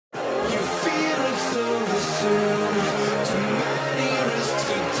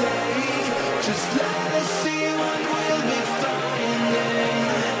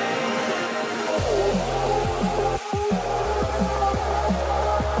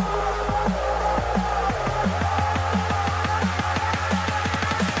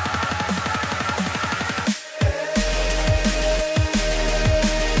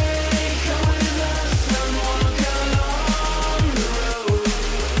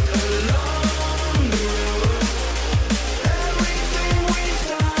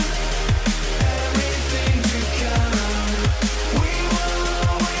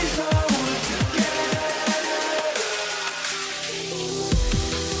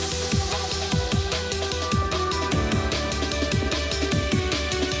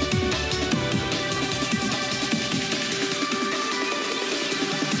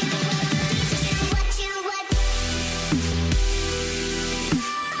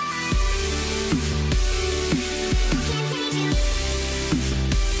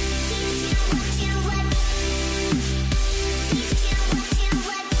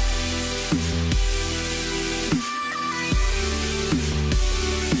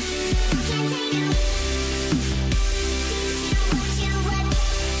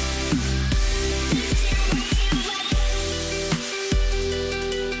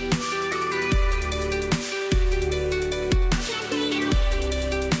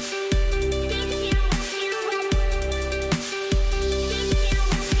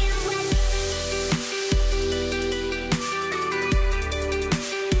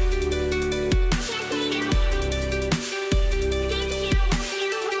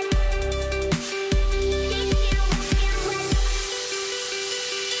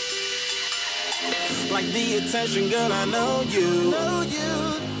attention, girl, I know you.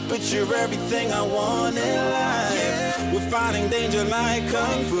 But you're everything I want in life. We're fighting danger like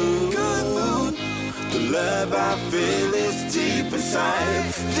Kung Fu. The love I feel is deep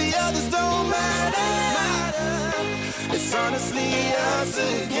inside. The others don't matter. It's honestly us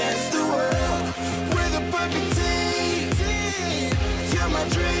against the world. We're the perfect team. You're my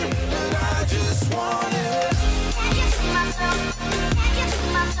dream, and I just want it. Can't get to myself. Can't get to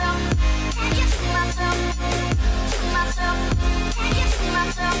myself. Can't get to myself. To myself. Can't get to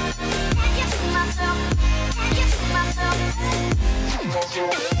myself. Can't get to myself. Can't get to myself. To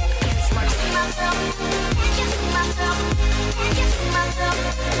myself. Myself. Can't get to myself. Can't get to myself.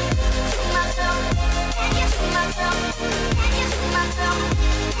 To myself. Can't get to myself. Can't get to myself.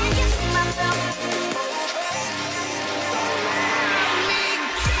 Can't get to myself.